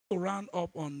to round up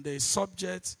on the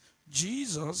subject,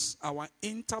 Jesus, our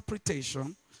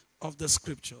interpretation of the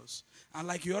scriptures. And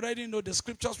like you already know, the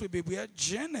scriptures will be where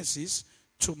Genesis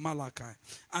to Malachi.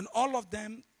 And all of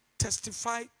them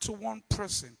testify to one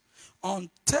person. On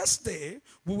Thursday,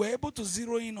 we were able to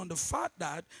zero in on the fact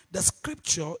that the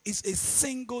scripture is a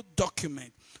single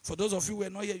document. For those of you who are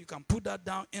not here, you can put that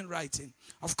down in writing.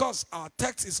 Of course, our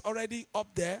text is already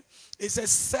up there. It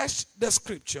says, search the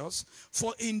scriptures,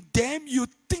 for in them you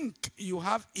think you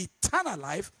have eternal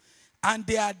life, and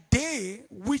they are they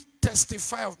which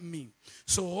testify of me.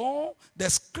 So the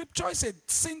scripture is a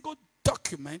single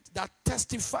document that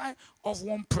testifies of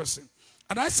one person.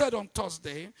 And I said on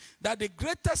Thursday that the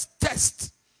greatest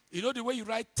test, you know the way you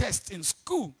write test in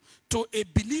school, to a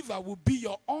believer will be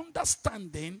your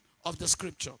understanding of the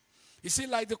scripture. You see,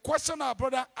 like the question our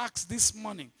brother asked this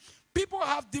morning, people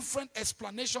have different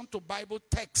explanation to Bible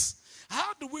texts.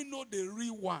 How do we know the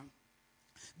real one?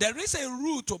 There is a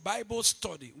rule to Bible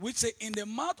study which says in the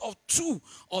mouth of 2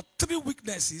 or 3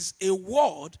 witnesses, a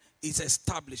word is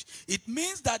established. It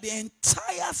means that the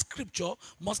entire scripture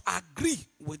must agree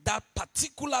with that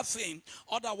particular thing.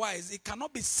 Otherwise, it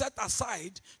cannot be set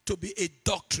aside to be a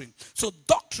doctrine. So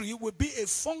doctrine will be a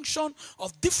function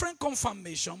of different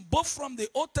confirmation, both from the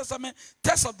Old Testament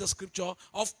text of the scripture,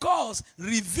 of course,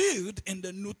 revealed in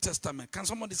the New Testament. Can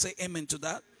somebody say amen to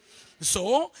that?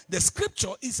 So, the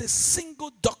scripture is a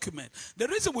single document. The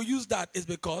reason we use that is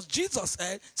because Jesus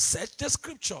said, search the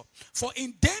scripture. For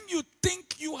in them you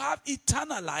think you have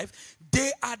eternal life,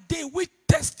 they are they which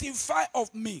testify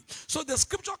of me. So the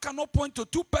scripture cannot point to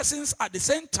 2 persons at the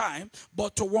same time,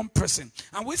 but to one person.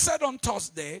 And we said on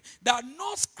Thursday that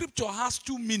no scripture has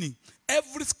 2 meanings.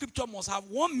 Every scripture must have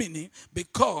 1 meaning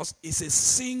because it's a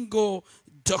single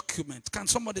document. Can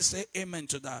somebody say amen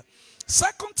to that? 2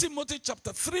 Timothy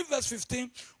chapter 3 verse 15,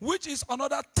 which is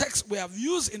another text we have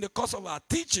used in the course of our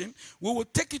teaching, we will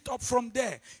take it up from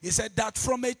there. He said that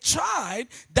from a child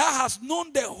that has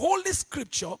known the holy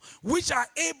scripture, which are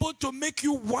able to make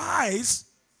you wise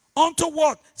unto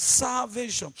what?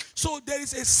 Salvation. So there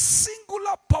is a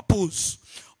singular purpose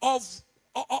of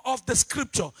the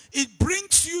scripture. It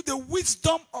brings you the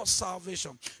wisdom of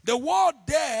salvation. The word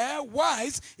there,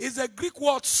 wise, is the Greek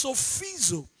word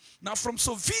sophizo. Now from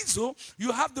sophizo,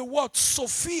 you have the word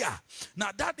Sophia.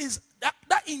 Now that is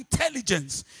that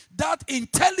intelligence. That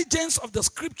intelligence of the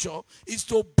scripture is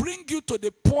to bring you to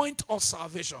the point of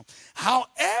salvation.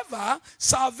 However,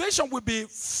 salvation will be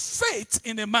faith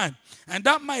in a man. And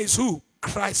that man is who?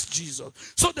 Christ Jesus.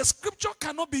 So the scripture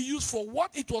cannot be used for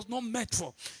what it was not meant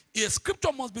for. A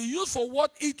scripture must be used for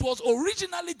what it was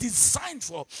originally designed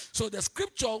for. So the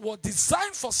scripture was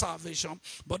designed for salvation,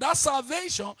 but that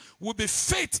salvation will be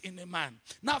faith in a man.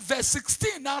 Now verse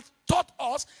 16 now taught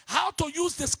us how to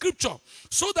use the scripture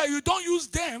so that you don't use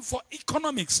them for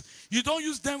economics. You don't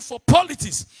use them for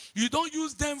politics. You don't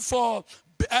use them for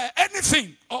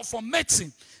anything or for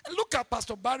medicine. Look at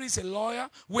Pastor Barry is a lawyer.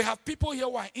 We have people here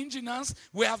who are engineers.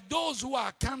 We have those who are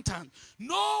accountants.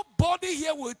 Nobody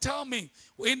here will tell me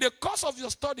in the course of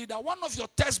your study that one of your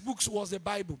textbooks was the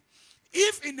Bible.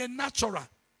 If in the natural,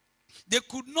 they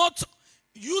could not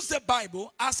use the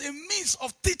Bible as a means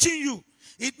of teaching you,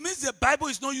 it means the Bible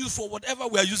is not used for whatever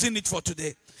we are using it for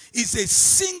today. It's a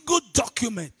single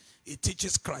document. It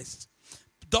teaches Christ.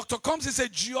 Dr. Combs is a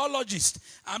geologist.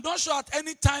 I'm not sure at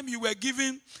any time you were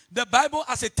given the Bible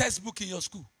as a textbook in your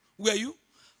school. Were you?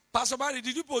 Pastor Barry,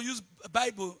 did you use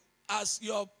Bible as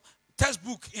your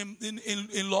textbook in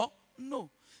law? No.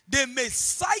 They may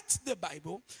cite the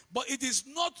Bible, but it is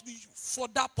not for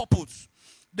that purpose.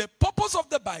 The purpose of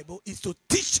the Bible is to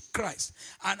teach Christ.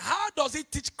 And how does it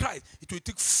teach Christ? It will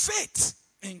teach faith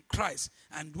in Christ,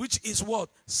 and which is what?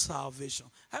 Salvation.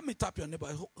 Let me tap your neighbor.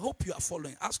 I hope you are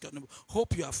following. Ask your neighbor.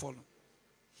 Hope you are following.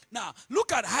 Now,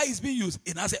 look at how it's being used.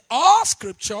 It has all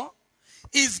scripture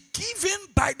is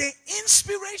given by the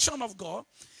inspiration of God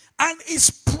and is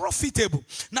profitable.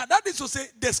 Now, that is to say,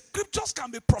 the scriptures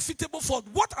can be profitable for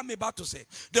what I'm about to say.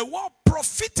 The word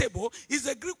profitable is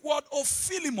the Greek word of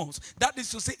philimos. That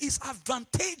is to say, it's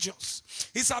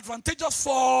advantageous. It's advantageous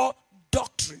for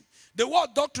doctrine. The word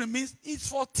doctrine means it's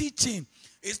for teaching.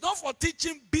 It's not for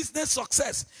teaching business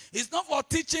success. It's not for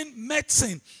teaching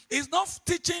medicine. It's not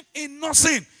teaching in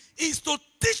nursing. It's to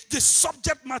teach the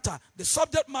subject matter. The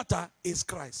subject matter is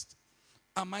Christ.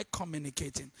 Am I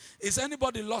communicating? Is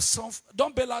anybody lost so far?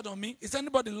 Don't bail out on me. Is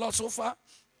anybody lost so far?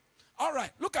 All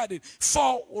right, look at it.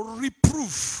 For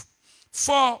reproof,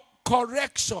 for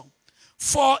correction,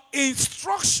 for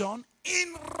instruction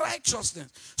in righteousness.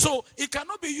 So it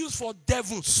cannot be used for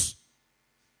devils.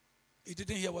 You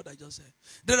didn't hear what I just said.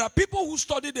 There are people who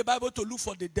study the Bible to look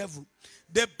for the devil.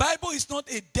 The Bible is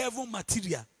not a devil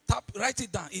material. Write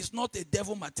it down. It's not a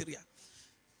devil material.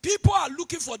 People are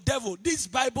looking for devil. This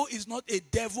Bible is not a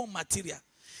devil material.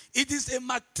 It is a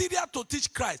material to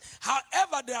teach Christ.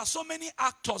 However, there are so many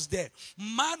actors there.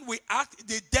 Man will act,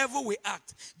 the devil will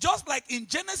act. Just like in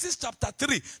Genesis chapter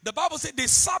 3, the Bible said the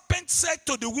serpent said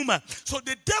to the woman. So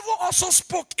the devil also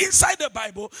spoke inside the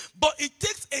Bible, but it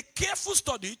takes a careful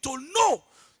study to know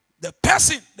the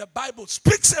person the Bible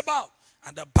speaks about.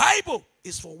 And the Bible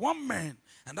is for one man.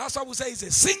 And that's why we say it's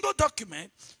a single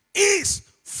document, is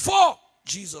for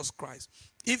Jesus Christ.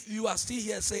 If you are still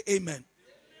here, say amen.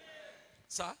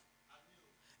 Sir?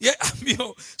 Yeah,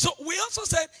 so we also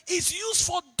said it's used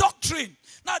for doctrine.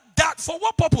 Now that, for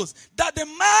what purpose? That the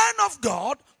man of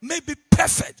God may be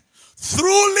perfect,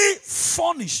 truly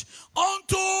furnished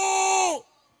unto.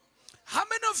 How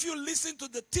many of you listened to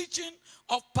the teaching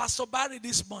of Pastor Barry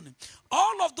this morning?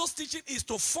 All of those teaching is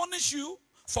to furnish you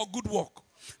for good work.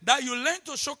 That you learn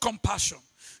to show compassion.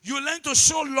 You learn to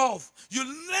show love. You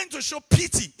learn to show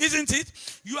pity, isn't it?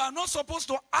 You are not supposed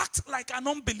to act like an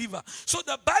unbeliever. So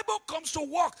the Bible comes to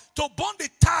work to burn the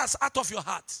tares out of your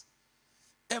heart.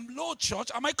 Lord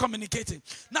Church, am I communicating?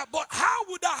 Now, but how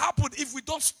would that happen if we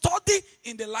don't study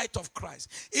in the light of Christ?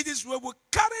 It is when we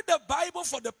carry the Bible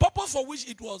for the purpose for which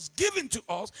it was given to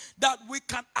us that we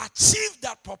can achieve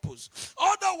that purpose.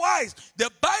 Otherwise, the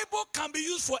Bible can be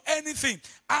used for anything.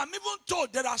 I'm even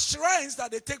told there are shrines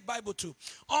that they take Bible to.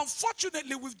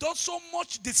 Unfortunately, we've done so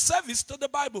much disservice to the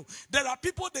Bible. There are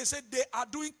people, they say they are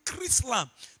doing Chrislam.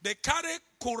 They carry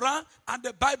Quran and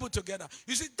the Bible together.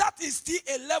 You see, that is still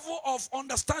a level of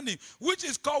understanding which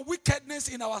is called wickedness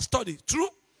in our study. True?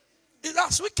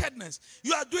 That's wickedness.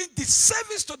 You are doing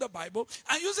disservice to the Bible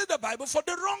and using the Bible for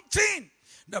the wrong thing.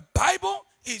 The Bible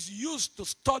is used to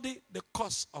study the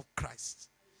cause of Christ.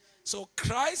 So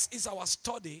Christ is our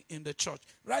study in the church.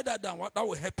 Write that down. That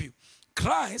will help you.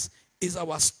 Christ is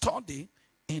our study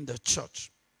in the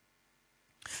church.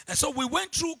 And so we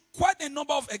went through quite a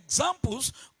number of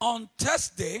examples on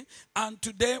Thursday, and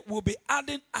today we'll be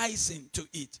adding icing to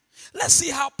it. Let's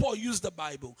see how Paul used the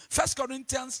Bible. 1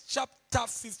 Corinthians chapter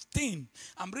 15.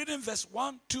 I'm reading verse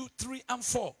 1, 2, 3, and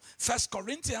 4. 1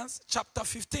 Corinthians chapter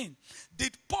 15.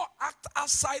 Did Paul act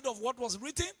outside of what was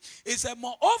written? He said,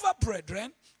 moreover,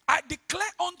 brethren, I declare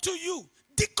unto you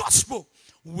the gospel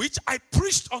which I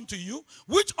preached unto you,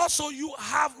 which also you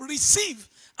have received,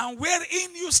 and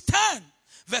wherein you stand.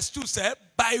 Verse 2 said,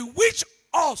 by which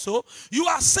also you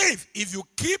are saved, if you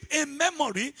keep in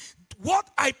memory what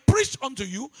I preached unto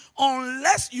you,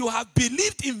 unless you have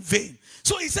believed in vain.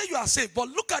 So he said you are saved. But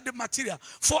look at the material.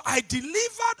 For I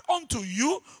delivered unto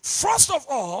you, first of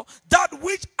all, that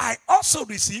which I also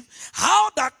received, how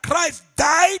that Christ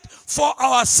died for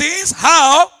our sins.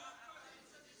 How?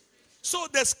 So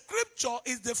the scripture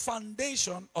is the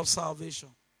foundation of salvation.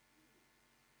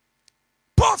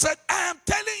 Paul said, I am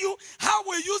telling you how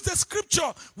we use the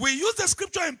scripture. We use the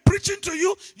scripture in preaching to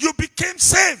you. You became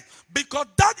saved. Because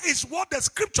that is what the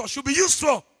scripture should be used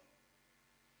for.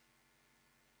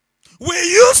 We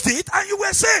used it and you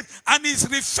were saved. And he's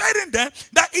referring them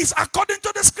that is according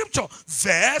to the scripture.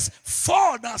 Verse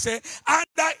 4 now says, and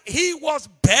that he was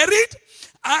buried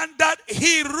and that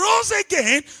he rose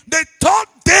again the third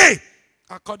day.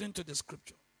 According to the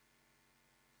scripture.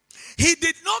 He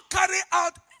did not carry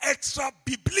out extra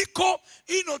biblical,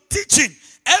 teaching.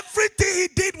 Everything he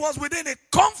did was within the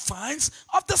confines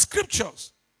of the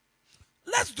scriptures.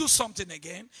 Let's do something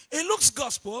again. In Luke's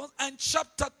Gospel and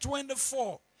chapter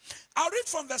 24. I'll read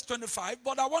from verse 25,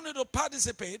 but I want you to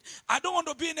participate. I don't want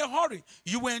to be in a hurry.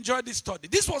 You will enjoy this study.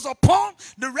 This was upon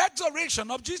the resurrection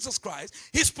of Jesus Christ.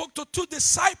 He spoke to two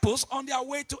disciples on their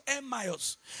way to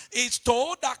Emmaus. It's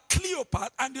told that Cleopas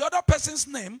and the other person's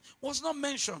name was not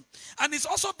mentioned. And it's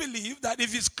also believed that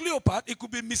if it's Cleopas, it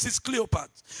could be Mrs. Cleopas.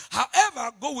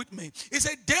 However, go with me. He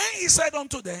said, then he said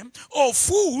unto them, O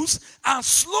fools and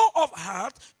slow of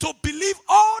heart to believe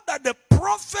all that the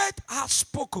prophet has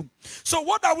spoken. So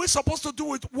what are we supposed to do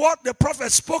with what the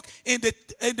prophet spoke in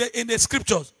the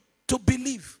scriptures? To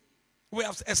believe. We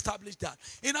have established that.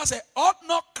 He now said, ought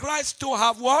not Christ to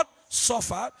have what?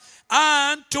 Suffered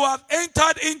and to have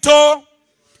entered into.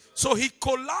 So he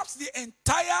collapsed the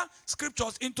entire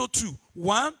scriptures into two.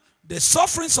 One, the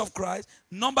sufferings of Christ.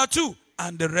 Number two,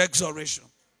 and the resurrection.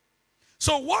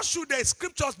 So what should the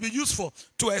scriptures be used for?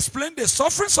 To explain the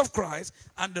sufferings of Christ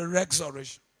and the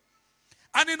resurrection.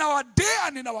 And in our day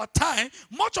and in our time,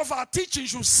 much of our teaching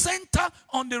should center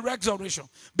on the resurrection.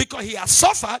 Because he has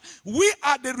suffered, we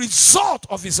are the result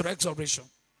of his resurrection.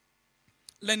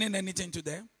 Learning anything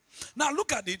today? Now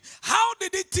look at it. How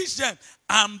did he teach them?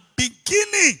 And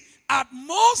beginning at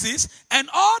Moses and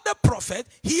all the prophets,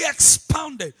 he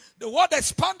expounded. The word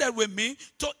expounded with me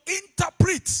to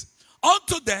interpret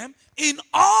unto them in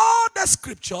all the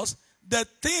scriptures the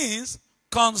things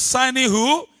concerning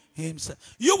who?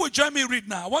 Himself. You will join me read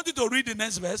now. I want you to read the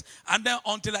next verse, and then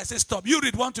until I say stop. You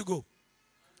read. Want to go?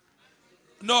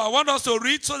 No, I want us to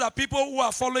read so that people who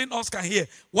are following us can hear.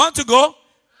 Want to go?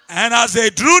 And as they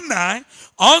drew nigh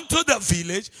unto the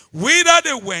village, whither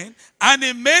they went, and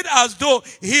he made as though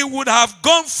he would have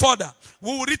gone further.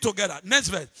 We will read together. Next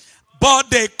verse.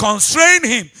 But they constrained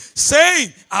him,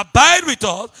 saying, abide with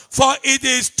us, for it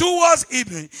is towards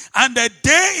evening, and the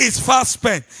day is fast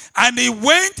spent. And he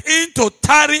went in to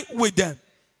tarry with them.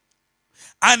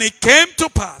 And it came to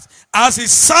pass, as he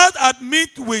sat at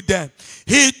meat with them,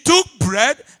 he took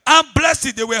bread and blessed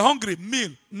it. They were hungry.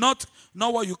 Meal, not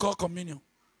what you call communion.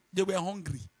 They were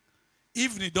hungry.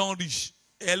 Evening don't reach.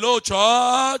 Hello,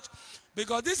 church.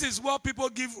 Because this is what people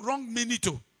give wrong meaning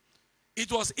to.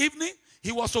 It was evening.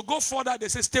 He was to go further. They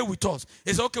said, stay with us.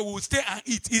 He said, okay, we will stay and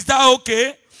eat. Is that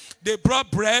okay? They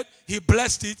brought bread. He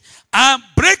blessed it and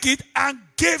break it and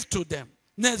gave to them.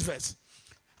 Next verse.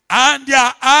 And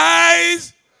their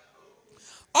eyes,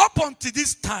 up until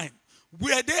this time,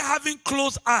 were they having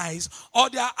closed eyes, or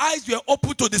their eyes were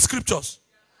open to the scriptures?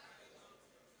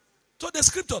 To the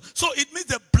scripture. So it means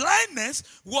the blindness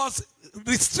was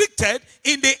restricted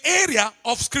in the area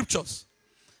of scriptures.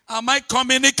 Am I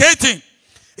communicating?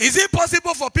 Is it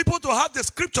possible for people to have the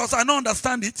scriptures and not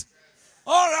understand it?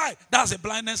 All right. That's a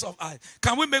blindness of eyes.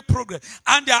 Can we make progress?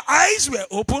 And their eyes were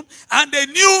open and they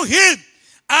knew him,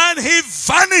 and he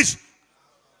vanished.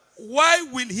 Why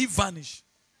will he vanish?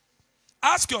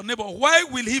 Ask your neighbor, why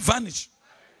will he vanish?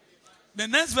 The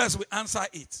next verse will answer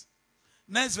it.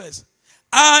 Next verse.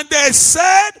 And they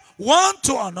said one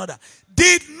to another,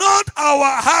 did not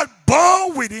our heart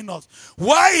burn within us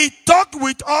while he talked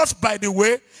with us by the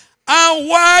way, and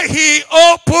why he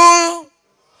opened?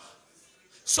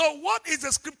 So what is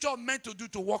the scripture meant to do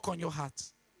to work on your heart?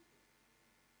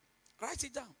 Write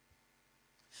it down.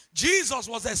 Jesus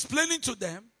was explaining to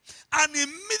them, and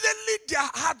immediately their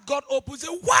heart got open. Say,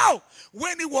 wow!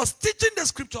 When he was teaching the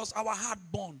scriptures, our heart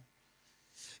burned.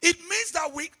 It means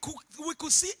that we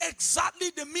could see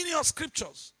exactly the meaning of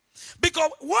scriptures.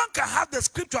 Because one can have the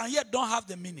scripture and yet don't have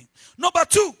the meaning. Number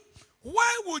two,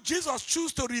 why would Jesus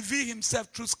choose to reveal himself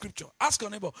through scripture? Ask your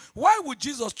neighbor. Why would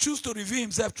Jesus choose to reveal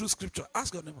himself through scripture?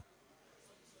 Ask your neighbor.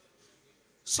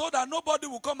 So that nobody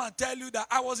will come and tell you that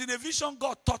I was in a vision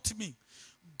God taught me.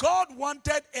 God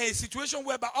wanted a situation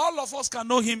whereby all of us can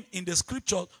know him in the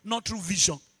scripture, not through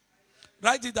vision.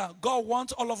 Write it down. God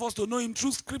wants all of us to know him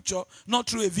through scripture, not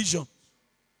through a vision.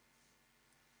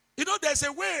 You know, there's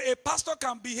a way a pastor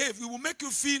can behave. It will make you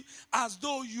feel as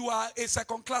though you are a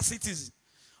second-class citizen.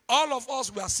 All of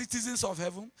us, we are citizens of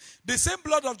heaven. The same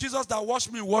blood of Jesus that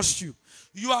washed me, washed you.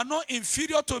 You are not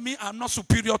inferior to me. I'm not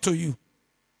superior to you.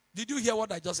 Did you hear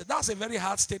what I just said? That's a very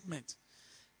hard statement.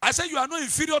 I said you are not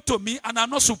inferior to me and I'm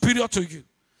not superior to you.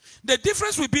 The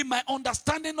difference will be my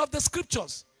understanding of the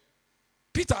scriptures.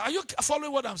 Peter, are you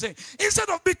following what I'm saying? Instead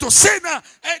of me to say now,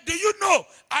 hey, do you know?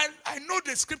 I know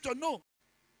the scripture. No.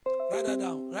 Write that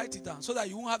down. Write it down so that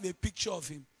you won't have a picture of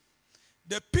him.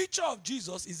 The picture of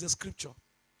Jesus is the scripture.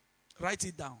 Write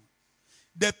it down.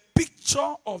 The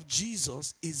picture of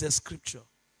Jesus is the scripture.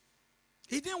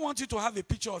 He didn't want you to have a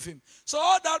picture of him. So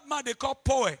all that man they call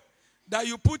poet that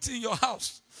you put in your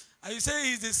house, and you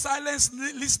say he's a silent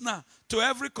listener to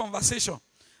every conversation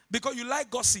because you like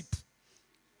gossip.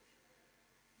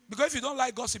 Because if you don't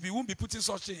like gossip, you won't be putting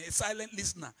such a silent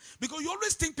listener. Because you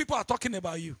always think people are talking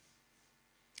about you.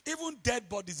 Even dead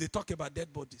bodies, they talk about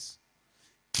dead bodies.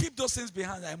 Keep those things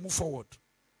behind and move forward.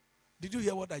 Did you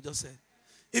hear what I just said?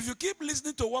 If you keep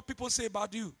listening to what people say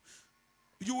about you,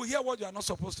 you will hear what you are not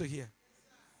supposed to hear.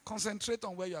 Concentrate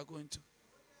on where you are going to.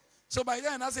 So by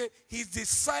then I say, he's the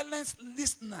silent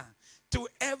listener to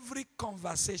every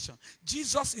conversation.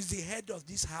 Jesus is the head of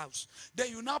this house. Then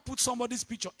you now put somebody's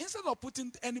picture. Instead of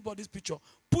putting anybody's picture,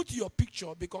 put your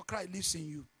picture because Christ lives in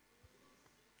you.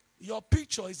 Your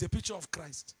picture is the picture of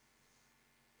Christ.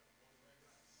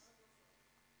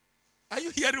 Are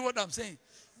you hearing what I'm saying?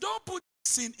 Don't put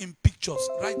sin in pictures.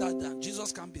 Write that down.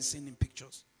 Jesus can't be seen in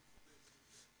pictures.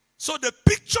 So the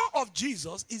picture of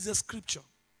Jesus is the scripture.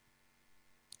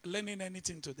 Learning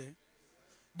anything today?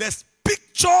 The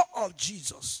picture of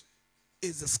Jesus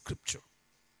is the scripture.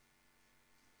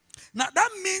 Now that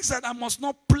means that I must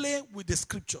not play with the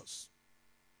scriptures.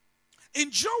 In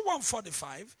John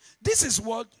 1:45, this is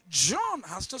what John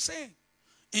has to say.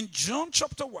 In John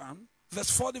chapter 1, verse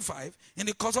 45, in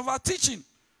the course of our teaching,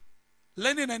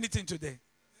 Learning anything today?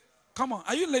 Come on,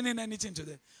 are you learning anything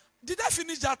today? Did I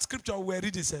finish that scripture we were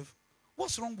reading?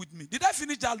 What's wrong with me? Did I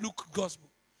finish that Luke gospel?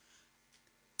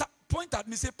 Point at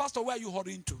me, say, Pastor, where are you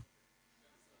hurrying to?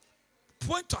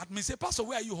 Point at me, say, Pastor,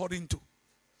 where are you hurrying to?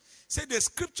 Say, the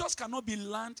scriptures cannot be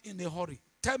learned in a hurry.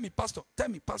 Tell me, Pastor.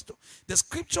 The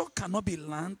scripture cannot be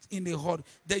learned in a hurry.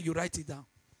 Then you write it down.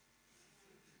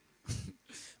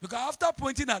 Because after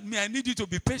pointing at me, I need you to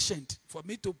be patient for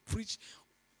me to preach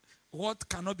what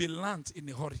cannot be learned in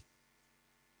a hurry.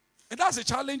 And that's a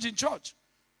challenge in church.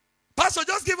 Pastor,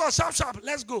 just give us sharp.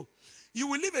 Let's go. You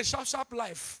will live a sharp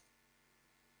life.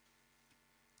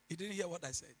 You didn't hear what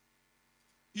I said.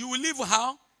 You will live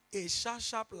how? A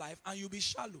sharp life, and you'll be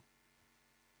shallow.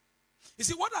 You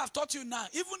see, what I've taught you now,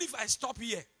 even if I stop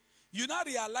here, you now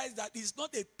realize that it's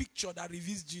not a picture that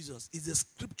reveals Jesus. It's a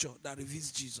scripture that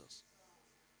reveals Jesus.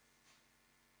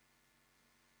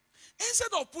 Instead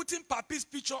of putting Papi's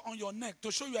picture on your neck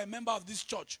to show you are a member of this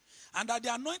church and that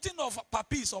the anointing of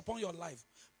Papi is upon your life,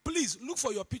 please look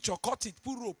for your picture, cut it,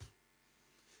 put rope.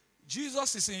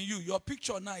 Jesus is in you. Your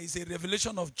picture now is a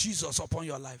revelation of Jesus upon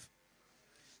your life.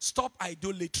 Stop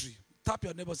idolatry. Tap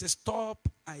your neighbor, say, stop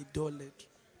idolatry.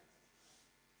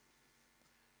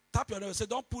 Tap your neighbor, say,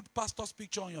 don't put pastor's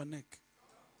picture on your neck.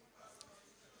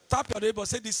 Tap your neighbor,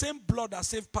 say, the same blood that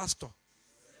saved pastor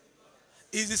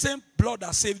is the same blood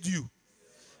that saved you.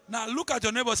 Now look at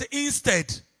your neighbor, say,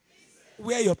 instead,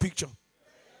 wear your picture.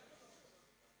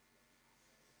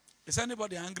 Is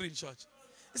anybody angry in church?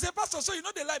 He said, Pastor, so you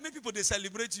know they like many people, they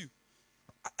celebrate you.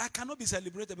 I cannot be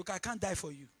celebrated because I can't die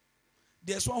for you.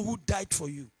 There's one who died for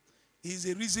you. He's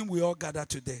the reason we all gather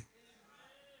today.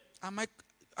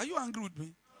 Are you angry with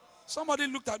me? Somebody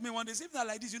looked at me one day, said, if not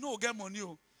like this, you know, we'll get money.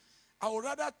 I would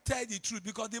rather tell the truth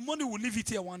because the money will leave it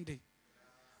here one day.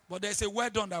 But there's a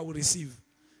word done that I will receive.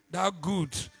 That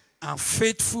good and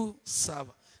faithful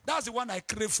servant. That's the one I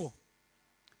crave for.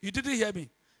 You didn't hear me?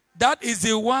 That is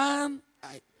the one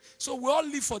so we all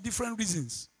live for different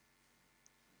reasons.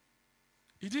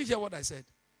 You didn't hear what I said?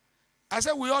 I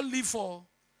said we all live for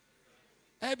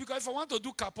because if I want to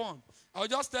do capon, I'll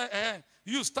just tell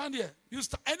you stand here.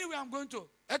 Anyway, I'm going to.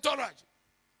 It's all right.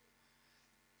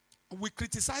 We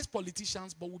criticize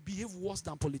politicians, but we behave worse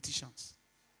than politicians.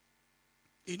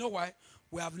 You know why?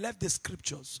 We have left the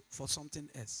scriptures for something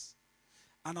else.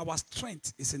 And our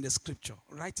strength is in the scripture.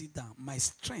 Write it down. My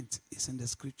strength is in the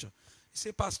scripture. You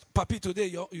say, Pastor, Papi, today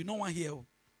you know one here.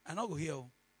 I not go here.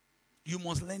 You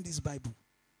must learn this Bible.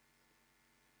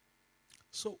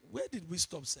 So where did we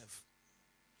stop, Seth?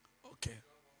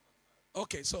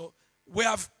 Okay, so we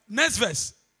have next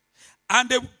verse. And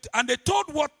they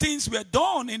told what things were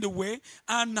done in the way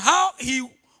and how he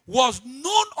was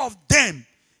known of them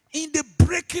in the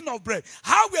breaking of bread.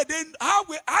 How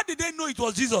did they know it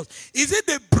was Jesus? Is it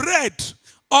the bread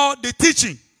or the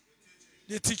teaching?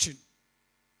 The teaching.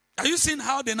 Are you seeing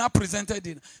how they now presented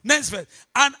it? Next verse.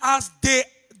 And as they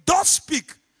does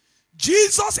speak,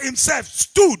 Jesus himself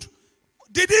stood.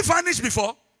 Did he vanish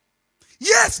before?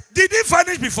 Yes. Did he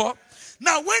vanish before?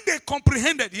 Now when they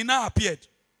comprehended, he now appeared.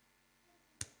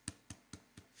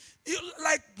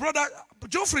 Like brother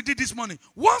Geoffrey did this morning.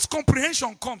 Once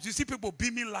comprehension comes, you see people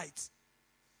beaming light.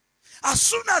 As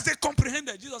soon as they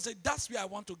comprehended, Jesus said, that's where I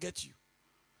want to get you.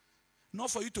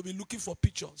 Not for you to be looking for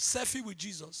pictures. Selfie with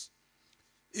Jesus.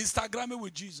 Instagramming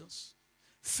with Jesus.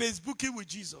 Facebooking with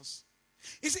Jesus.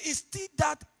 It's still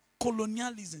that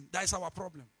colonialism that is our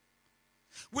problem.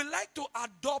 We like to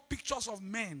adopt pictures of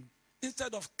men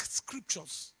instead of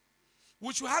scriptures.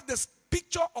 We should have this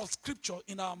picture of scripture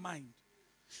in our mind.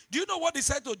 Do you know what he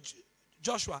said to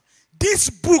Joshua? This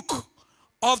book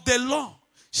of the law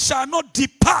shall not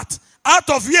depart out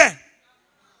of here.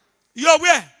 You're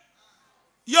where?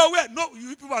 You're where? No,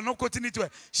 you people are not quoting it where.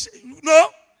 No.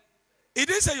 It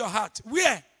didn't say your heart.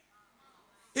 Where?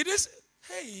 It is,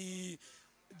 hey,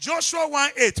 Joshua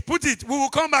 1:8. Put it. We will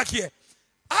come back here.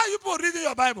 Are you people reading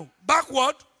your Bible?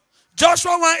 Backward.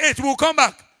 Joshua 1:8. We will come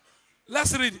back.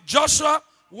 Let's read it. Joshua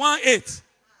 1:8.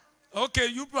 Okay,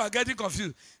 you people are getting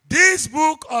confused. This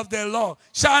book of the law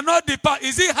shall not depart.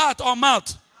 Is it heart or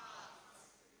mouth?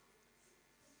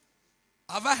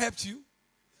 Have I helped you?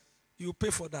 You pay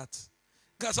for that.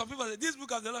 Because some people say, this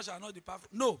book of the law shall not depart.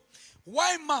 No.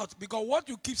 Why mouth? Because what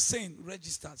you keep saying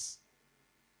registers.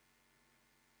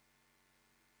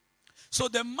 So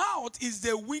the mouth is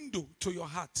the window to your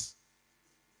heart.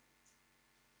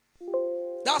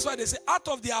 That's why they say, out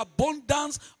of the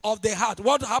abundance of the heart,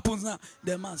 what happens now?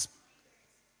 The mouth.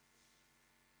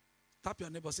 Tap your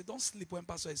neighbor. Say, don't sleep when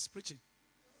pastor is preaching.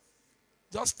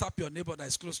 Just tap your neighbor that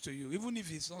is close to you, even if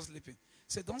he's not sleeping.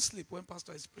 Say, don't sleep when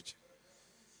pastor is preaching.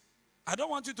 I don't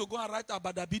want you to go and write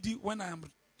Abadabidi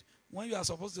when you are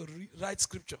supposed to write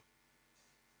scripture.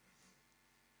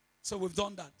 So we've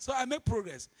done that. So I make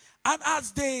progress. And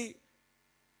as they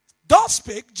thus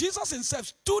spake, Jesus himself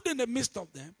stood in the midst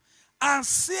of them and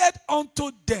said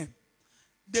unto them,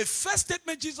 the first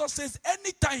statement Jesus says,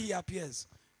 anytime he appears,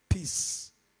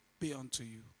 peace be unto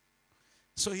you.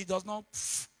 So he does not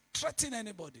threaten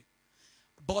anybody.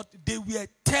 But they were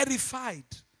terrified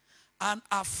and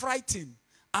are frightened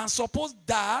and supposed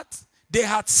that they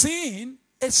had seen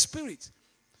a spirit.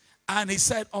 And he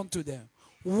said unto them,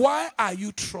 why are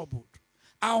you troubled?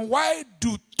 And why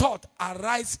do thoughts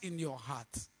arise in your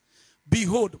heart?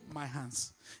 Behold my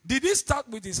hands. Did he start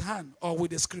with his hand or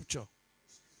with the scripture?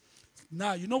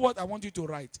 Now, you know what I want you to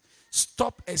write?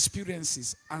 Stop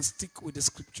experiences and stick with the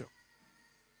scripture.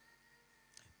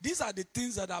 These are the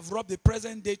things that have robbed the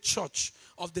present day church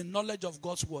of the knowledge of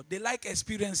God's word. They like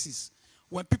experiences.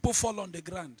 When people fall on the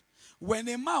ground. When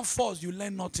a man falls, you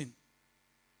learn nothing.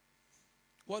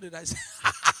 What did I say?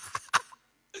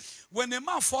 When a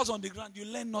man falls on the ground, you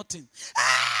learn nothing.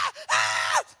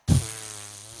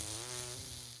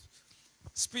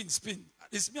 Spin.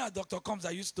 It's me and Dr. Combs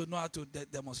that used to know how to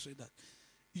demonstrate that.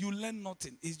 You learn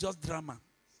nothing. It's just drama.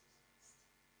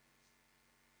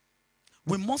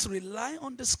 We must rely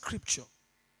on the scripture.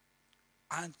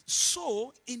 And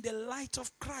so, in the light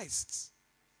of Christ.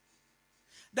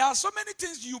 There are so many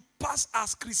things you pass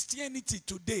as Christianity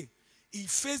today. It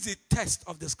faces the test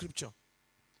of the scripture.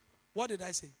 What did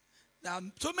I say? There are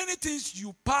so many things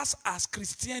you pass as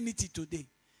Christianity today.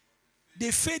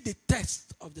 They face the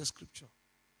test of the scripture.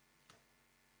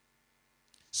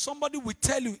 Somebody will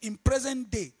tell you in present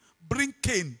day, bring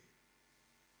Cain.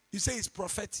 You say it's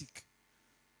prophetic.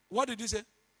 What did you say?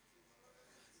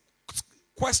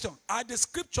 Question. Are the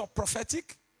scripture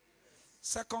prophetic?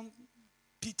 2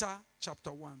 Peter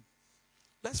chapter 1.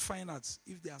 Let's find out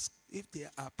if they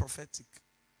are prophetic.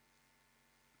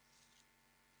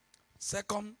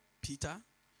 2 Peter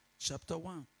chapter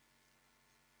 1.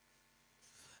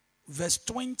 Verse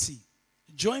 20.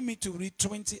 Join me to read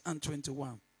 20 and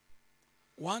 21.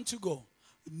 1 to go.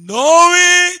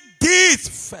 Knowing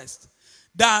this first,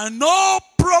 that no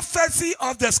prophecy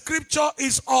of the scripture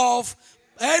is of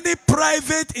any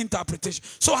private interpretation.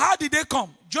 So how did they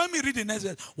come? Join me read the next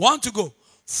verse. 1 to go.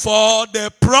 For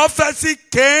the prophecy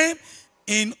came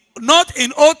in not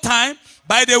in old time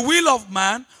by the will of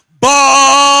man,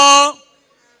 but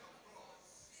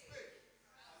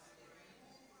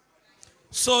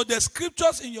so the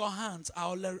scriptures in your hands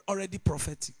are already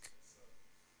prophetic.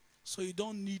 So you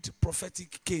don't need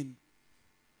prophetic cane.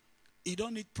 You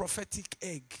don't need prophetic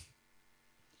egg.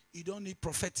 You don't need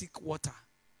prophetic water.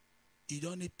 You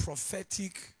don't need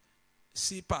prophetic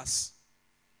CPAS.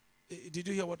 Did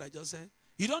you hear what I just said?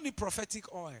 You don't need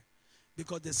prophetic oil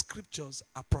because the scriptures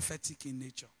are prophetic in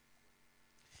nature.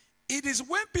 It is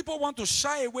when people want to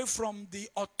shy away from the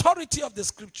authority of the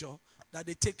scripture that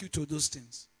they take you to those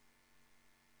things.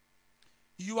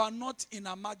 You are not in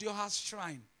Amadioha's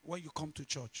shrine when you come to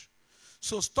church.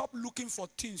 So stop looking for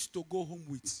things to go home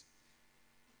with.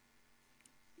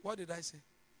 What did I say?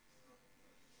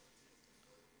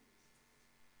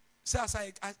 Say,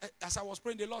 as I was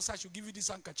praying, the Lord said I should give you this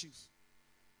handkerchief.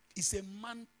 It's a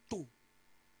mantle.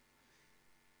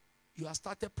 You have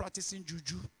started practicing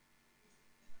juju.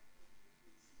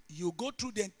 You go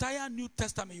through the entire New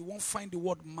Testament, you won't find the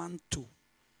word mantle.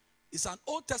 It's an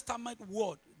Old Testament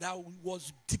word that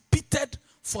was depicted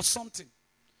for something.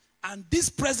 And this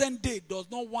present day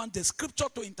does not want the scripture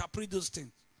to interpret those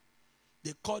things.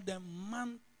 They call them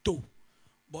mantle.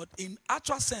 But in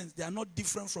actual sense, they are not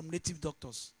different from native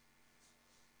doctors.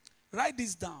 Write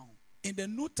this down. In the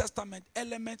New Testament,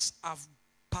 elements have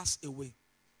passed away.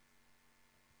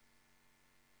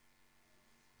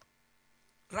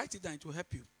 Write it down, it will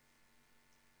help you.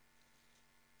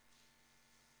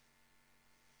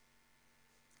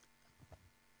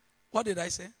 What did I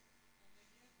say?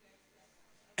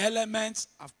 Elements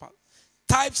have passed.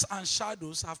 Types and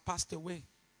shadows have passed away.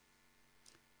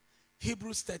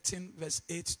 Hebrews 13 verse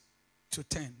 8 to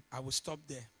 10. I will stop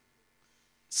there.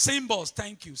 Symbols,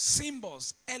 thank you.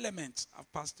 Symbols, elements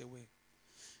have passed away.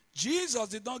 Jesus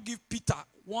did not give Peter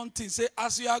one thing. Say,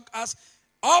 as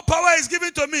all power is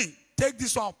given to me, take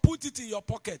this one, put it in your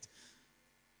pocket.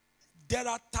 There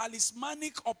are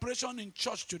talismanic operations in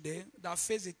church today that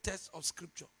face the test of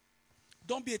scripture.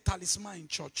 Don't be a talisman in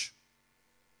church.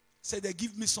 Say, they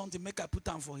give me something, make I put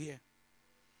on for here.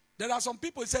 There are some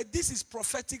people who say, this is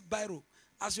prophetic biro.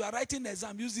 As you are writing the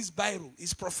exam, use this biro.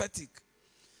 It's prophetic.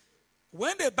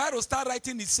 When the biro start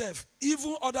writing itself,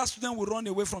 even other students will run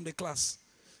away from the class.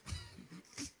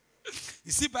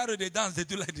 You see biro, they dance, they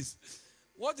do like this.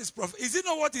 What is prophet? Is it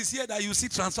not what is here that you see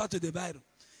transferred to the Bible?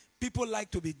 People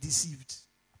like to be deceived.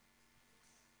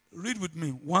 Read with me.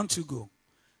 1, 2, go.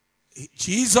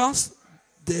 Jesus,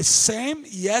 the same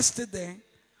yesterday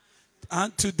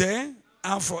and today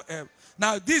and forever.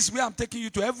 Now, this way I'm taking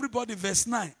you to everybody, verse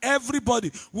 9.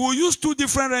 Everybody. We'll use 2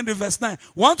 different renders, verse 9.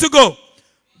 1, 2, go.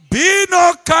 Be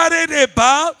not carried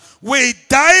about with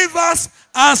diverse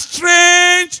and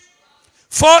strange,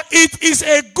 for it is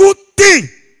a good thing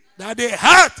that the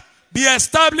heart be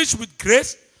established with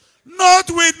grace,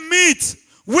 not with meat,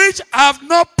 which have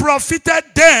not profited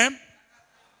them.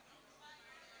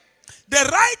 The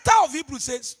writer of Hebrews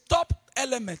says, stop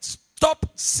elements, stop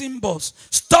symbols,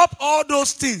 stop all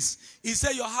those things. He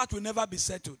said your heart will never be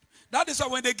settled. That is why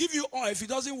when they give you oil, if it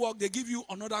doesn't work, they give you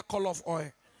another color of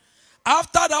oil.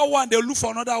 After that one, they'll look for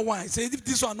another one. Say, if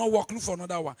this one not work, look for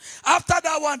another one. After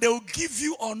that one, they will give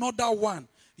you another one.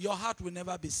 Your heart will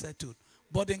never be settled.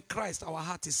 But in Christ, our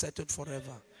heart is settled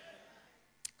forever.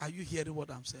 Are you hearing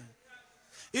what I'm saying?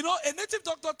 You know, a native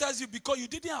doctor tells you because you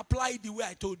didn't apply it the way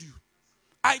I told you.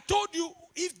 I told you,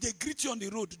 if they greet you on the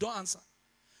road, don't answer.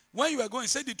 When you were going,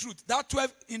 say the truth. That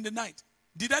 12 in the night,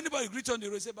 did anybody greet you on the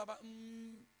road? Say, Baba,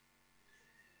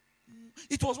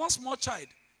 It was one small child.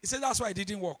 He said, that's why it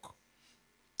didn't work.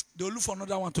 They'll look for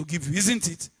another one to give you, isn't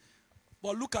it?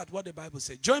 But look at what the Bible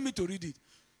says. Join me to read it.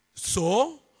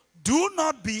 So, do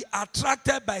not be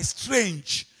attracted by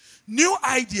strange, new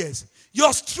ideas.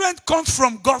 Your strength comes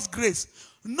from God's grace,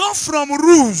 not from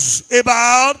rules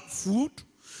about food.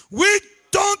 We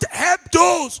don't help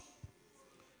those.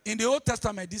 In the Old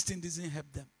Testament, this thing doesn't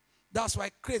help them. That's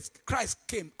why Christ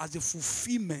came as the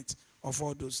fulfillment of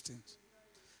all those things.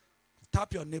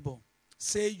 Tap your neighbor.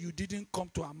 Say you didn't come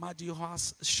to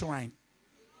Amadihoa's shrine.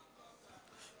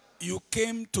 You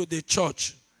came to the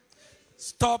church.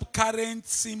 Stop carrying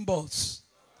symbols.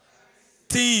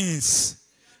 Things.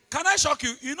 Can I shock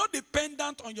you? You know the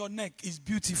pendant on your neck is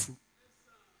beautiful.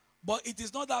 But it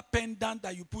is not that pendant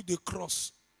that you put the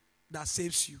cross that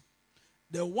saves you.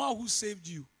 The one who saved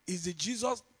you is the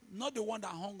Jesus, not the one that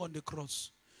hung on the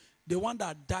cross. The one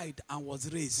that died and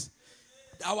was raised.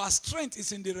 Our strength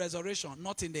is in the resurrection,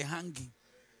 not in the hanging.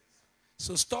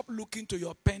 So stop looking to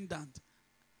your pendant.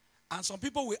 And some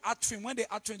people will act film. When they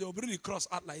act film, they will bring the cross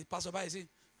out like Pastor By. See?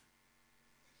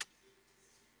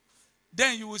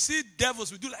 Then you will see devils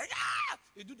will do like, ah!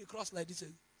 They do the cross like this.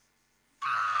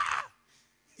 Ah!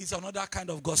 It's another kind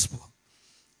of gospel.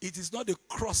 It is not the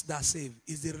cross that saves.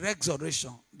 It's the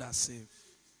resurrection that saves.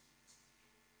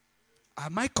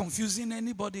 Am I confusing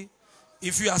anybody?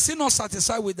 If you are still not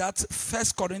satisfied with that, 1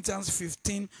 Corinthians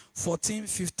 15, 14,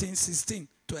 15, 16,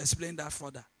 to explain that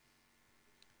further.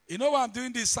 You know why I'm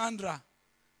doing this, Sandra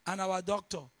and our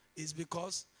doctor? Is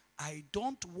because I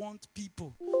don't want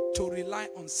people to rely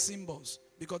on symbols,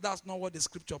 because that's not what the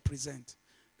scripture presents.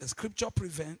 The scripture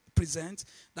presents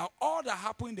that all that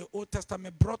happened in the Old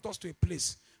Testament brought us to a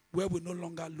place where we no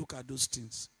longer look at those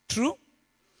things. True?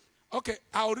 Okay,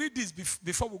 I'll read this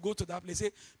before we go to that place.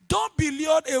 Say, don't be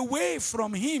lured away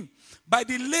from him by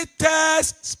the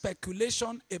latest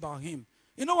speculation about him.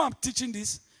 You know why I'm teaching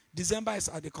this? December is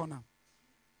at the corner.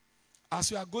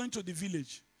 As you are going to the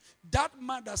village, that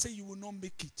man that said you will not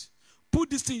make it, put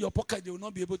this thing in your pocket, they will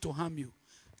not be able to harm you.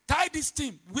 Tie this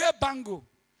thing, wear bango.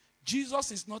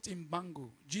 Jesus is not in bango.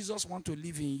 Jesus wants to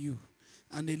live in you.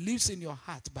 And he lives in your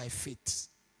heart by faith.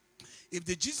 If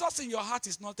the Jesus in your heart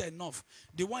is not enough,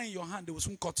 the one in your hand, they will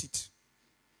soon cut it.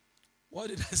 What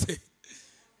did I say?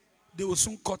 They will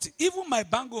soon cut it. Even my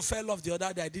bango fell off the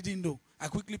other day. I didn't know. I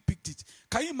quickly picked it.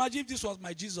 Can you imagine if this was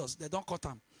my Jesus? They don't cut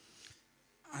him.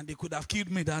 And they could have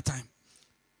killed me that time.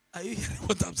 Are you hearing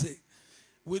what I'm saying?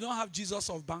 We don't have Jesus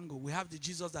of bango. We have the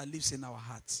Jesus that lives in our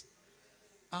hearts.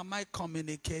 Am I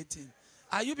communicating?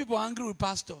 Are you people angry with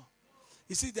pastor?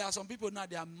 You see, there are some people now,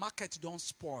 their market don't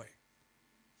spoil.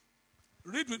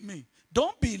 Read with me.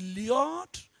 Don't be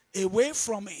lured away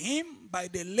from him by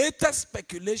the latest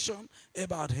speculation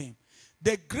about him.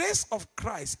 The grace of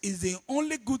Christ is the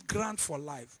only good grant for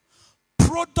life.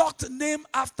 Product named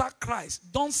after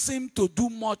Christ don't seem to do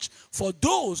much for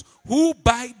those who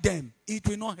buy them. It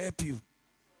will not help you.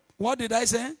 What did I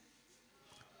say?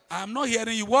 I'm not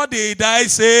hearing you. What did I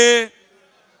say?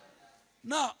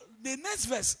 Now, the next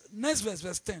verse,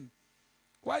 verse 10.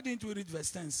 Why didn't we read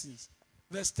verse 10 since?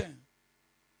 Verse 10.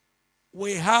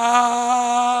 We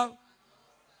have,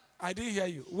 I didn't hear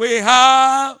you. We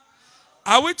have,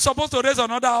 are we supposed to raise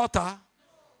another altar?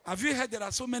 Have you heard there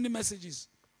are so many messages?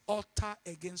 Altar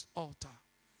against altar.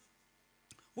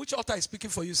 Which altar is speaking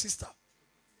for you, sister?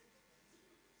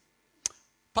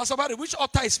 Pastor Barry, which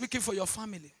altar is speaking for your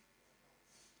family?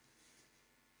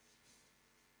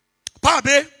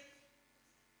 Pabe,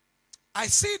 I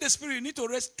see the Spirit, you need to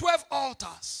raise 12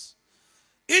 altars.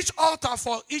 Each altar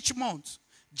for each month,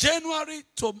 January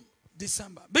to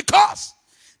December. Because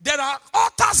there are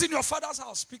altars in your father's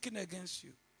house speaking against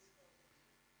you.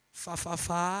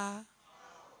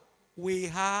 We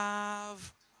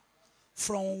have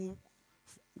from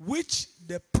which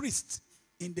the priest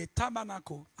in the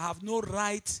tabernacle have no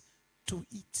right to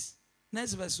eat.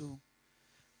 Next verse.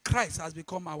 Christ has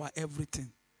become our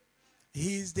everything.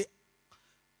 He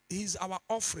is our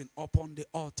offering upon the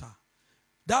altar.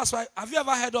 That's why, have you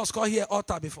ever heard us call here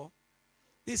altar before?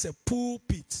 This is a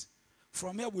pulpit.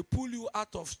 From here we pull you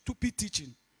out of stupid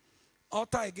teaching.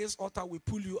 Altar against altar, we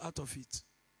pull you out of it.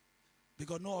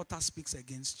 Because no altar speaks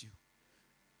against you.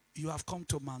 You have come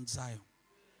to Mount Zion.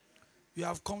 You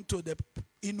have come to the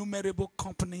innumerable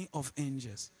company of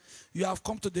angels. You have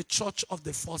come to the church of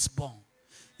the firstborn.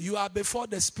 You are before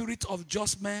the spirit of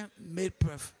just men made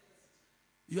perfect.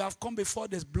 You have come before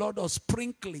this blood of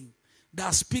sprinkling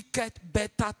that speaketh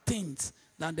better things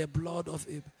than the blood of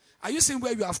Abel. Are you seeing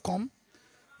where you have come?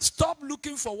 Stop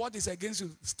looking for what is against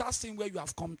you. Start seeing where you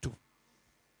have come to.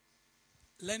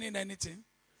 Learning anything?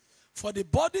 For the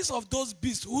bodies of those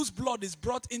beasts whose blood is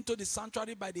brought into the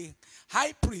sanctuary by the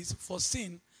high priest for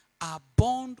sin are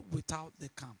burned without the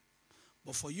camp.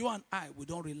 But for you and I, we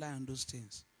don't rely on those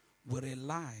things. We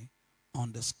rely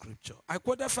on the scripture. I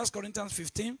quoted 1 Corinthians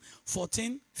 15,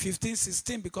 14, 15,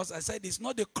 16 because I said it's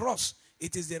not the cross,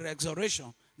 it is the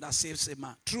resurrection that saves a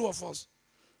man. True or false?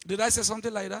 Did I say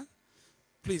something like that?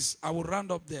 Please, I will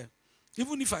round up there.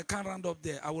 Even if I can't round up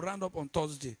there, I will round up on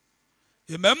Thursday.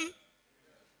 Amen?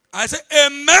 I say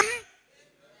amen. Amen.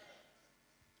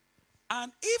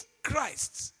 And if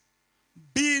Christ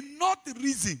be not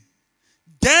risen,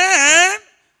 then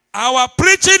our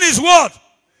preaching is what?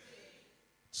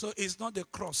 So it's not the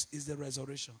cross, it's the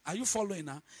resurrection. Are you following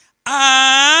now?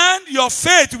 And your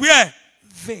faith where?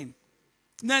 Vain.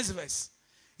 Next verse.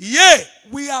 Yea,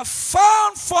 we have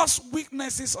found false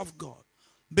witnesses of God,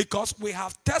 because we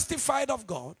have testified of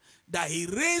God that he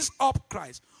raised up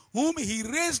Christ, whom he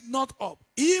raised not up,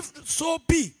 if so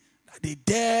be that the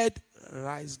dead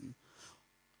rise not.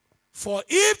 For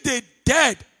if the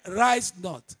dead rise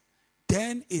not,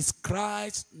 then is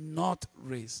Christ not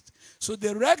raised. So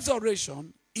the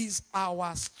resurrection is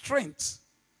our strength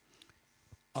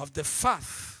of the fact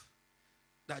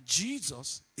that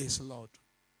Jesus is Lord.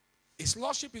 His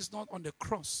lordship is not on the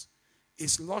cross.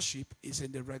 His lordship is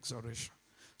in the resurrection.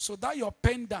 So that your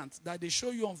pendant that they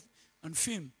show you on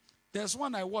film, there's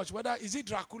one I watched, whether is it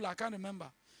Dracula, I can't remember.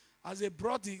 As they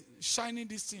brought the shining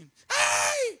this thing.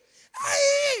 Hey!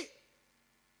 Hey!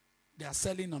 They are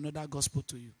selling another gospel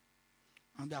to you.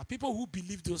 And there are people who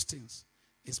believe those things.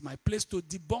 It's my place to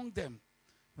debunk them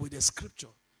with the scripture.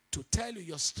 To tell you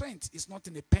your strength is not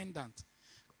in a pendant.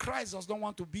 Christ does not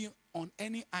want to be on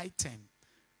any item.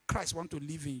 Christ wants to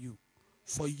live in you.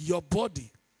 For your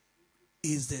body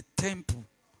is the temple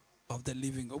of the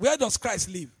living God. Where does Christ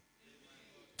live?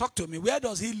 Talk to me. Where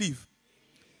does he live?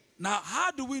 Now,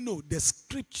 how do we know? The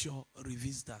scripture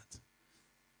reveals that.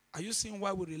 Are you seeing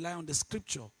why we rely on the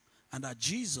scripture? And that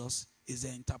Jesus is the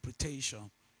interpretation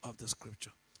of the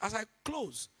scripture. As I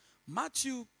close,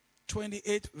 Matthew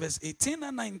 28, verse 18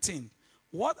 and 19.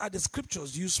 What are the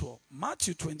scriptures used for?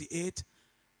 Matthew 28,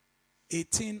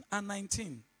 18 and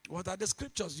 19. What are the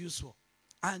scriptures used for?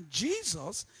 And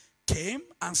Jesus came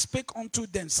and spake unto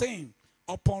them, saying,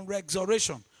 upon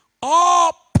resurrection,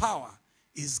 all power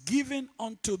is given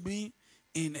unto me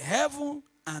in heaven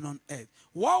and on earth.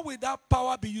 What will that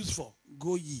power be used for?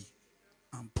 Go ye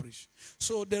and preach.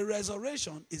 So the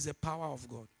resurrection is the power of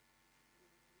God.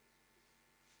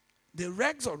 The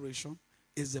resurrection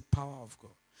is the power of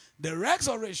God. The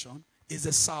resurrection is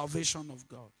the salvation of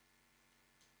God.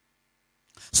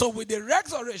 So with the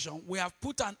resurrection, we have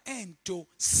put an end to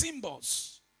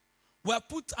symbols. We have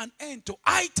put an end to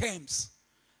items.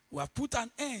 We have put an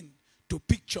end to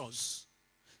pictures.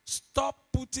 Stop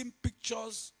putting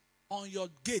pictures on your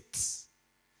gates.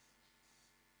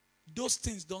 Those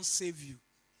things don't save you.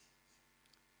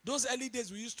 Those early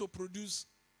days we used to produce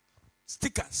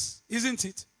stickers, isn't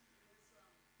it?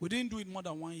 We didn't do it more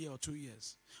than 1 year or 2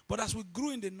 years. But as we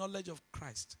grew in the knowledge of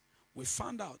Christ, we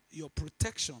found out your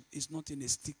protection is not in a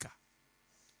sticker.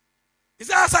 He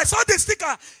said, as I saw the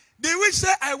sticker, the witch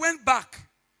said, I went back.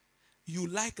 You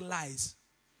like lies.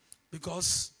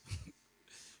 Because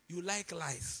you like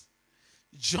lies.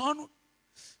 John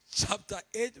chapter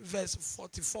 8 verse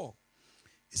 44.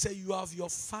 He said, you have your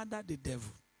father the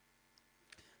devil.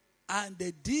 And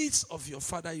the deeds of your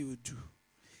father you will do.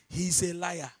 He is a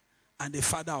liar and the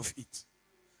father of it.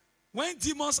 When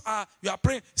demons are, you are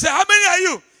praying. Say, how many are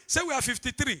you? Say we are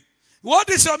 53. What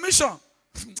is your mission?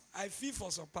 I feel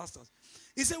for some pastors.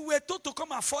 He said, we're told to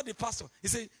come afford the pastor. He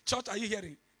said, church, are you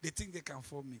hearing? They think they can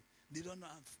afford me. They don't know.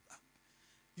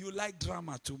 You like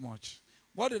drama too much.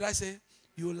 What did I say?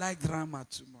 You like drama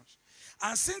too much.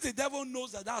 And since the devil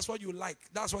knows that that's what you like,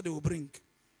 that's what they will bring.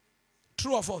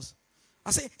 True of us.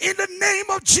 I say, in the name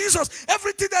of Jesus,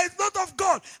 everything that is not of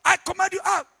God, I command you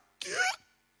out.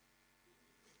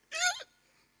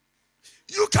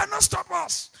 You cannot stop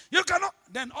us. You cannot.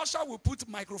 Then usher will put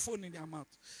microphone in their mouth.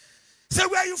 Say,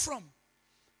 where are you from?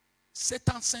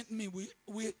 Satan sent me.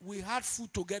 We had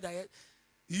food together.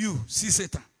 You see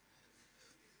Satan.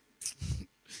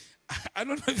 I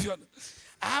don't know if you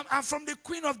understand. I'm from the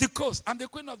Queen of the Coast. I'm the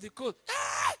Queen of the Coast.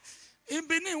 In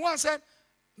Benin, one said,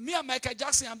 me and Michael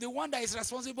Jackson, I'm the one that is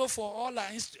responsible for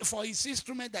for his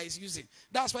instrument that he's using.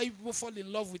 That's why people fall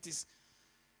in love with his.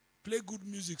 Play good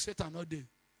music, Satan all day.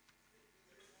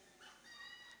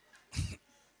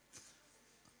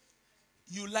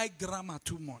 You like drama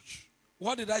too much.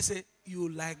 What did I say? You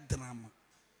like drama.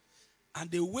 And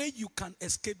the way you can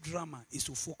escape drama is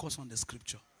to focus on the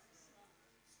scripture.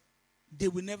 They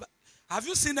will never. Have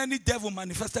you seen any devil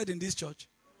manifested in this church?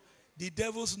 The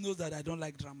devils know that I don't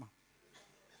like drama.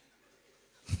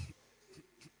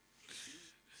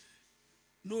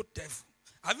 No devil.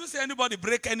 Have you seen anybody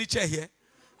break any chair here?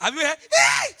 Have you heard?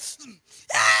 Hey!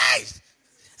 Hey!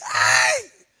 Hey!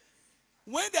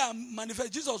 When they are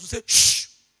manifest, Jesus will say, shh.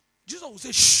 Jesus will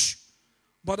say, shh.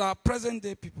 But our present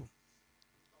day people,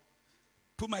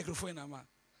 put microphone in our mouth.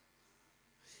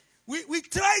 We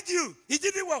tried you. He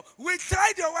didn't well. We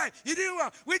tried your wife. He didn't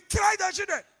well. We tried our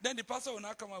children. Then the pastor will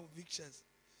now come out with big chairs.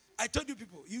 I told you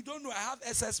people, you don't know I have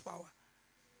SS power.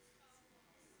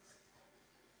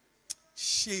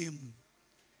 Shame.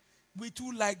 We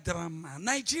too like drama.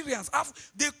 Nigerians,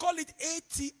 they call it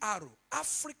ATR,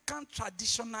 African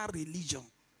Traditional Religion.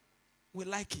 We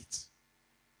like it.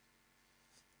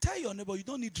 Tell your neighbor, you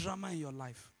don't need drama in your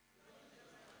life.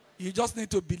 You just need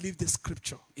to believe the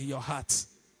scripture in your heart.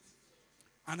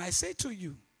 And I say to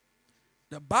you,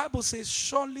 the Bible says,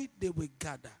 surely they will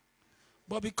gather.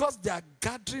 But because their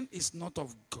gathering is not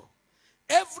of God,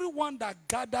 everyone that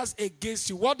gathers against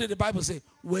you, what did the Bible say?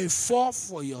 Will fall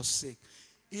for your sake.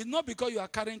 It's not because you are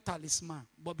carrying talisman,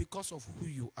 but because of who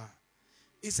you are.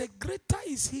 It's a greater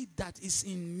is he that is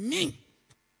in me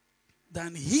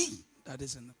than he that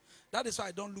is in them. That is why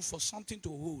I don't look for something to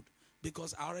hold,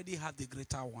 because I already have the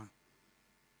greater one.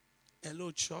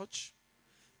 Hello, church.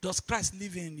 Does Christ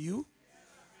live in you?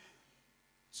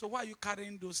 So why are you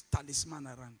carrying those talisman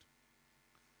around?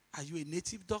 Are you a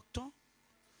native doctor?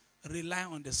 Rely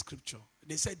on the scripture.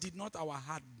 They said, did not our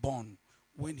heart burn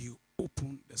when he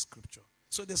opened the scripture?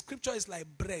 So the scripture is like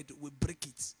bread. We break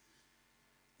it.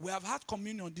 We have had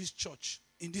communion in this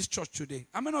church today.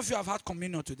 How many of you have had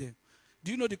communion today?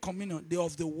 Do you know the communion?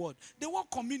 Of the word. The word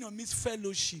communion means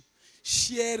fellowship,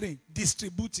 sharing,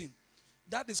 distributing.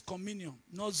 That is communion,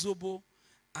 not zobo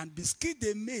and biscuit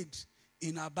they made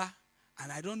in Abba.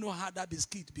 And I don't know how that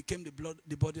biscuit became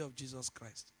the body of Jesus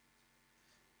Christ.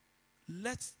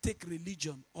 Let's take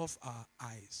religion off our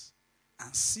eyes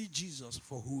and see Jesus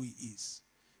for who he is.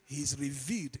 He is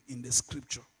revealed in the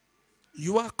scripture.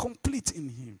 You are complete in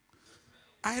him.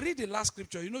 I read the last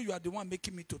scripture. You know you are the one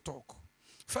making me to talk.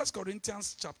 1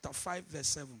 Corinthians chapter 5 verse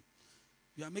 7.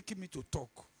 You are making me to talk.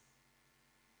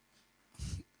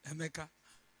 Emeka.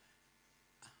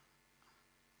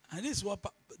 And this is what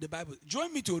the Bible.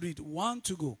 Join me to read. 1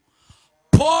 to go.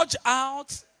 Purge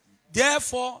out,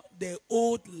 therefore, the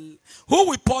old. Who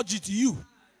will purge it? You.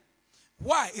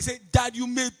 Why? He said, that you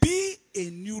may be a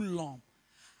new lump.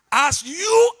 As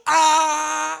you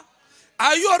are.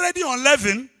 Are you already on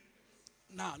leaven?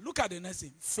 Now, look at the next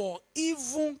thing. For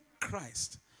even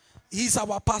Christ, he is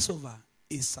our Passover,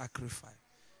 is sacrifice.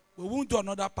 We won't do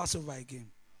another Passover again,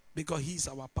 because he is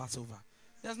our Passover.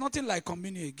 There's nothing like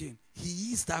communion again.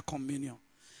 He is that communion.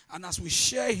 And as we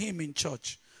share him in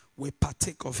church, we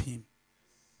partake of him.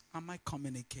 Am I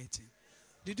communicating?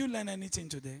 Did you learn anything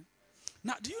today?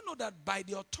 Now, do you know that by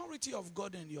the authority of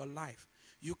God in your life,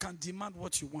 you can demand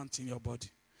what you want in your body?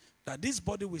 That this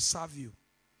body will serve you.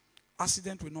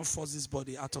 Accident will not force this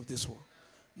body out of this world.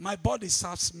 My body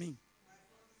serves me.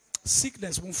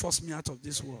 Sickness won't force me out of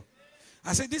this world.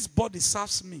 I say this body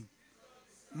serves me.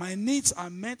 My needs are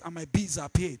met and my bills are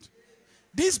paid.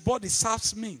 This body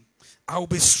serves me. I will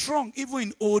be strong even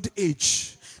in old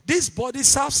age. This body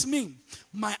serves me.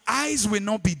 My eyes will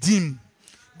not be dim.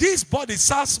 This body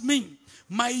serves me.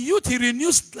 My youth he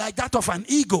renews like that of an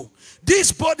eagle.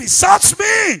 This body serves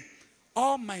me.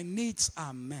 All my needs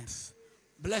are met.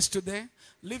 blessed today?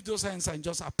 Lift those hands and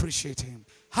just appreciate him.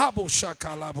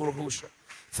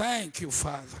 Thank you,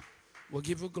 Father. We'll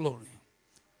give you glory.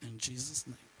 In Jesus'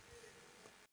 name.